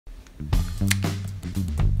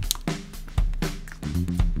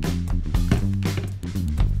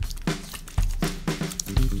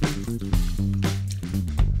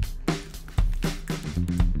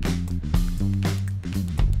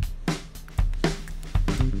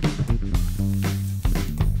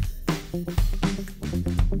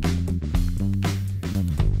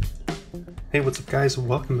Hey, what's up guys,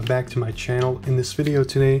 welcome back to my channel. In this video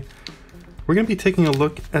today, we're going to be taking a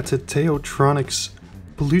look at the TaoTronics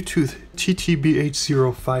Bluetooth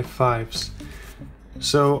TTBH055s.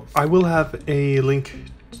 So I will have a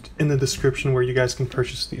link in the description where you guys can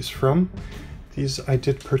purchase these from. These I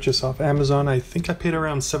did purchase off Amazon. I think I paid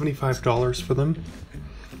around $75 for them.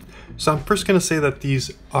 So I'm first going to say that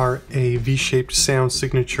these are a V-shaped sound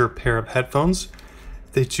signature pair of headphones.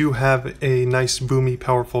 They do have a nice boomy,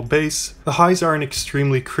 powerful bass. The highs aren't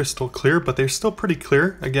extremely crystal clear, but they're still pretty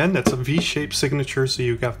clear. Again, that's a V-shaped signature, so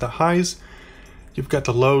you've got the highs, you've got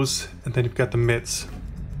the lows, and then you've got the mids.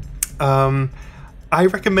 I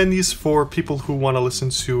recommend these for people who want to listen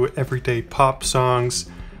to everyday pop songs,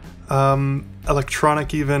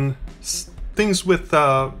 electronic even, things with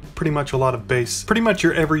pretty much a lot of bass. Pretty much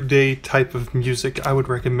your everyday type of music I would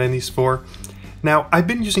recommend these for. Now, I've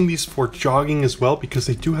been using these for jogging as well because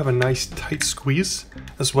they do have a nice tight squeeze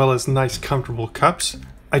as well as nice comfortable cups.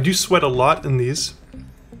 I do sweat a lot in these,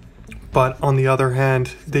 but on the other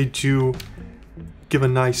hand, they do give a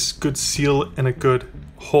nice good seal and a good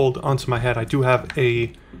hold onto my head. I do have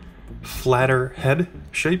a flatter head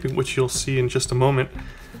shape, which you'll see in just a moment.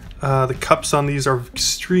 The cups on these are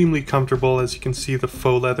extremely comfortable. As you can see, the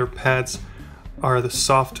faux leather pads are the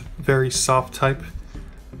soft, very soft type.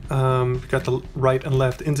 We've got the right and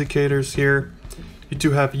left indicators here. You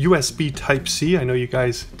do have USB Type-C. I know you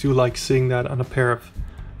guys do like seeing that on a pair of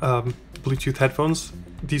Bluetooth headphones.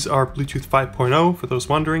 These are Bluetooth 5.0 for those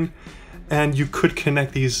wondering. And you could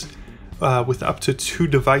connect these with up to 2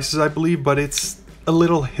 devices, I believe, but it's a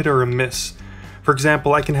little hit or a miss. For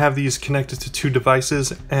example, I can have these connected to 2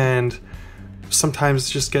 devices and sometimes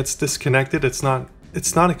it just gets disconnected. It's not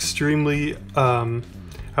extremely, I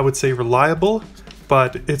would say, reliable,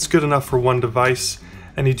 but it's good enough for 1 device,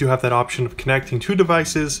 and you do have that option of connecting 2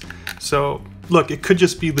 devices. So look, it could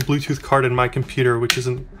just be the Bluetooth card in my computer, which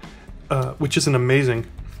isn't amazing.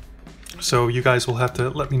 So you guys will have to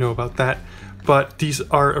let me know about that. But these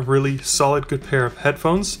are a really solid, good pair of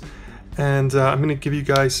headphones, and I'm going to give you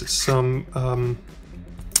guys some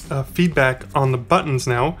feedback on the buttons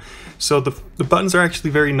now. So the buttons are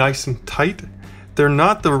actually very nice and tight. They're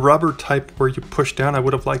not the rubber type where you push down. I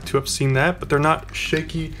would have liked to have seen that, but they're not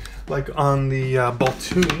shaky like on the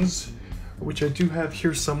Baltoons, which I do have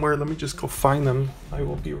here somewhere. Let me just go find them. I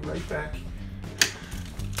will be right back.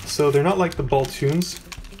 So they're not like the Baltoons,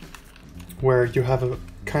 where you have a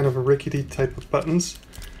kind of a rickety type of buttons.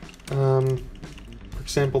 For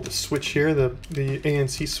example, the switch here, the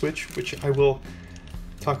ANC switch, which I will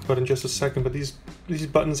talk about in just a second, but these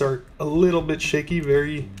buttons are a little bit shaky,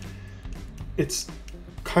 it's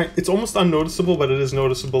almost unnoticeable, but it is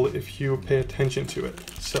noticeable if you pay attention to it.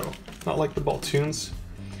 So, not like the Baltoons.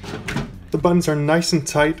 The buttons are nice and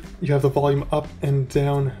tight. You have the volume up and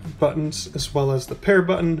down buttons, as well as the pair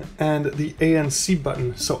button and the ANC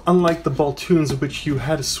button. So unlike the Baltoons, which you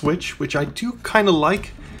had a switch, which I do kind of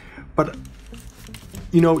like, but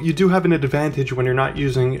you know, you do have an advantage when you're not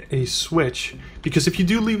using a switch, because if you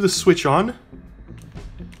do leave the switch on,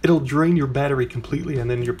 it'll drain your battery completely and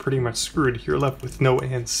then you're pretty much screwed. You're left with no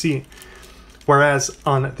ANC. Whereas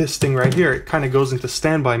on this thing right here, it kind of goes into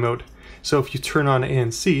standby mode. So if you turn on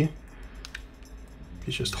ANC,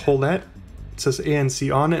 you just hold that, it says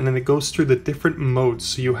ANC on, and then it goes through the different modes.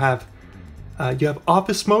 So you have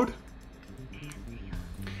office mode,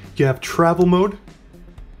 you have travel mode.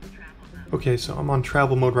 Okay, so I'm on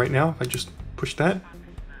travel mode right now. If I just push that,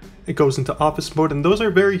 it goes into office mode, and those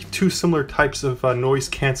are two similar types of noise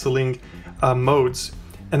canceling modes.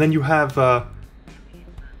 And then you have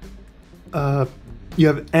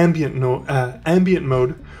ambient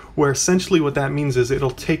mode, where essentially what that means is it'll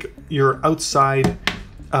take your outside,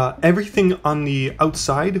 everything on the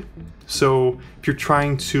outside. So if you're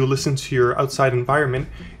trying to listen to your outside environment,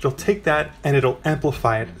 it'll take that and it'll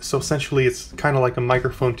amplify it. So essentially it's kind of like a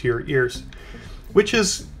microphone to your ears, which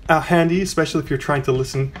is handy, especially if you're trying to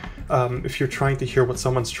listen, if you're trying to hear what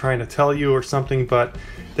someone's trying to tell you or something. But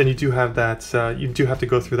then you do have that, you do have to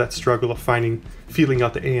go through that struggle of feeling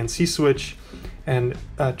out the ANC switch and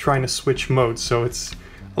trying to switch modes. So it's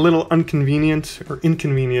a little inconvenient,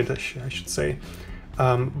 I should say.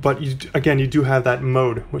 But you do have that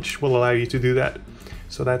mode, which will allow you to do that.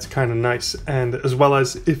 So that's kind of nice. And as well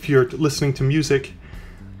as if you're listening to music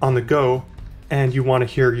on the go, and you want to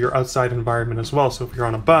hear your outside environment as well. So if you're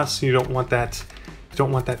on a bus, you don't want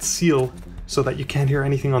that seal so that you can't hear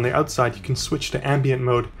anything on the outside. You can switch to ambient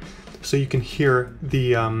mode so you can hear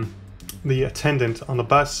the attendant on the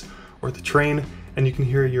bus or the train, and you can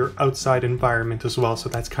hear your outside environment as well, so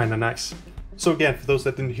that's kind of nice. So again, for those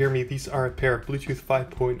that didn't hear me, these are a pair of Bluetooth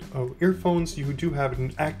 5.0 earphones. You do have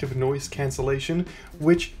an active noise cancellation,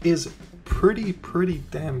 which is pretty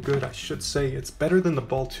damn good, I should say. It's better than the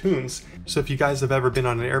Bluetooths. So if you guys have ever been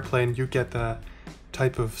on an airplane, you get the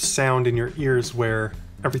type of sound in your ears where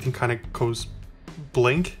everything kind of goes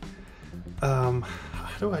blink. How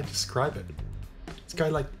do I describe it? It's kind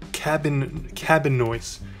of like cabin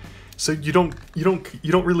noise. So you don't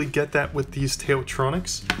really get that with these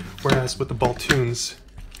TaoTronics, whereas with the Bluetooths,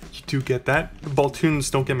 you do get that. The Bluetooths,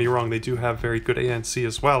 don't get me wrong, they do have very good ANC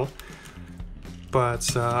as well, but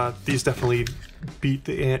these definitely beat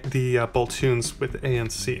the Bluetooths with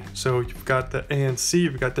ANC. So you've got the ANC,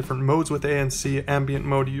 you've got different modes with ANC, ambient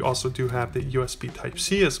mode. You also do have the USB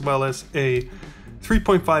Type-C as well as a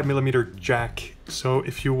 3.5mm jack. So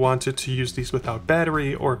if you wanted to use these without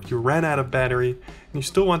battery, or if you ran out of battery and you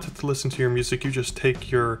still wanted to listen to your music, you just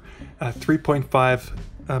take your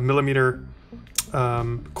 3.5mm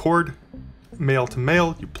cord, male to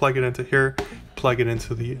male, you plug it into here, plug it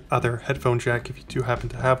into the other headphone jack if you do happen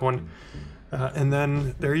to have one, and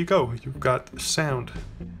then there you go, you've got sound.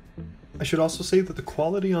 I should also say that the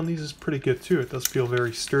quality on these is pretty good too. It does feel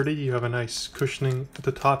very sturdy. You have a nice cushioning at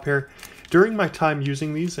the top here. During my time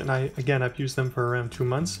using these, and I've used them for around 2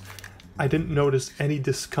 months, I didn't notice any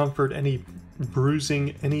discomfort, any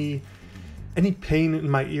bruising, any pain in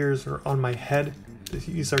my ears or on my head.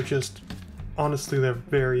 These are just, honestly, they're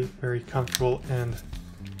very comfortable, and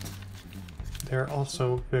they're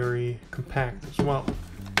also very compact as well.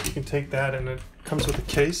 You can take that, and it comes with a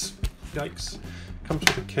case. Yikes. Comes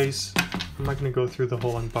with a case. I'm not going to go through the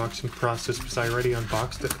whole unboxing process because I already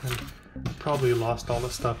unboxed it and probably lost all the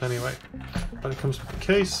stuff anyway. But it comes with a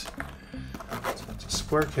case. It's a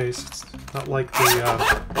square case. It's not like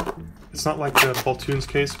the Bluetooth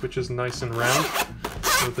case, which is nice and round.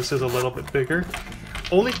 So this is a little bit bigger.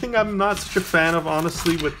 Only thing I'm not such a fan of,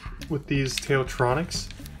 honestly, with these TaoTronics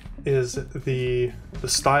is the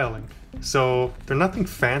styling. So they're nothing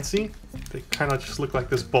fancy. They kind of just look like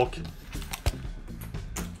this bulk.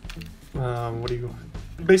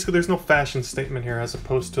 Basically, there's no fashion statement here, as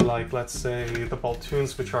opposed to, like, let's say the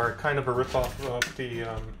Bluetooths, which are kind of a ripoff of the,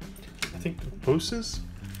 I think the Boses.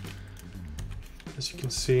 As you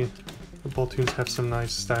can see, the Bluetooths have some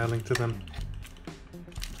nice styling to them.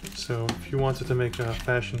 So if you wanted to make a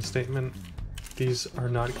fashion statement, these are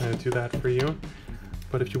not going to do that for you.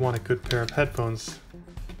 But if you want a good pair of headphones,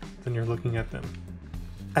 then you're looking at them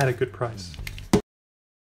at a good price.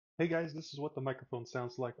 Hey guys, this is what the microphone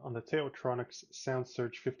sounds like on the TaoTronics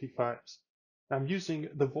Soundsurge 55s. I'm using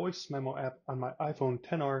the voice memo app on my iPhone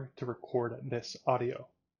XR to record this audio.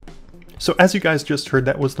 So as you guys just heard,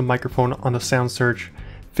 that was the microphone on the Soundsurge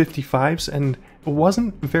 55s, and it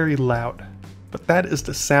wasn't very loud. But that is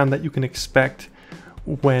the sound that you can expect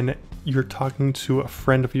when you're talking to a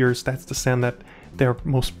friend of yours. That's the sound that they're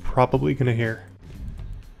most probably going to hear.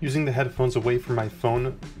 Using the headphones away from my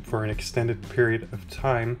phone for an extended period of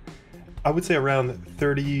time, I would say around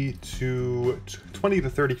 20 to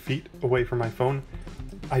 30 feet away from my phone,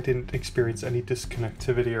 I didn't experience any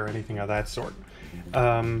disconnectivity or anything of that sort.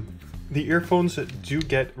 The earphones do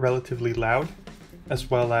get relatively loud, as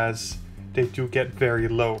well as they do get very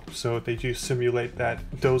low, so they do simulate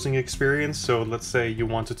that dozing experience. So let's say you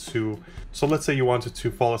wanted to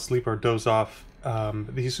fall asleep or doze off,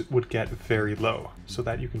 these would get very low, so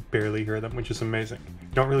that you can barely hear them, which is amazing. You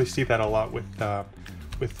don't really see that a lot with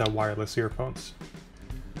wireless earphones.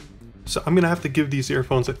 So I'm gonna have to give these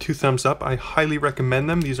earphones a 2 thumbs up. I highly recommend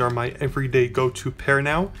them. These are my everyday go-to pair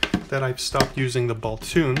now that I've stopped using the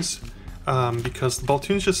Bluetooths, because the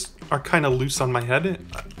Bluetooths just are kind of loose on my head.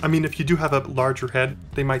 I mean, if you do have a larger head,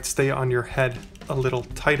 they might stay on your head a little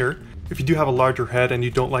tighter. If you do have a larger head and you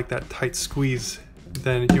don't like that tight squeeze,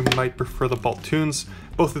 then you might prefer the Bluetooths.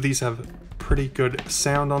 Both of these have pretty good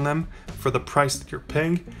sound on them for the price that you're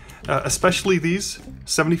paying. Especially these,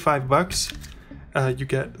 75 bucks. You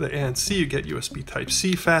get the ANC, you get USB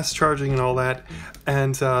Type-C, fast charging and all that.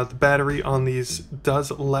 And the battery on these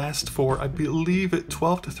does last for, I believe,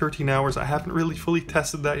 12 to 13 hours. I haven't really fully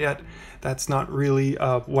tested that yet. That's not really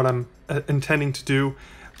what I'm intending to do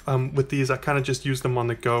with these. I kind of just use them on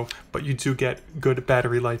the go, but you do get good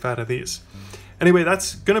battery life out of these. Anyway,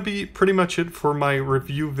 that's going to be pretty much it for my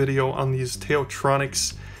review video on these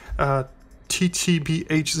TaoTronics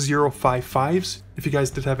TTBH055s. If you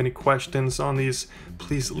guys did have any questions on these,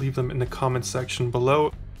 please leave them in the comment section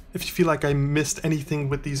below. If you feel like I missed anything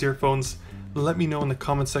with these earphones, let me know in the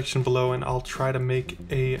comment section below and I'll try to make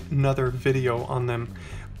another video on them.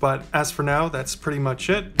 But as for now, that's pretty much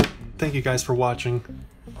it. Thank you guys for watching.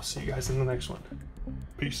 I'll see you guys in the next one.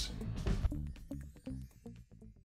 Peace.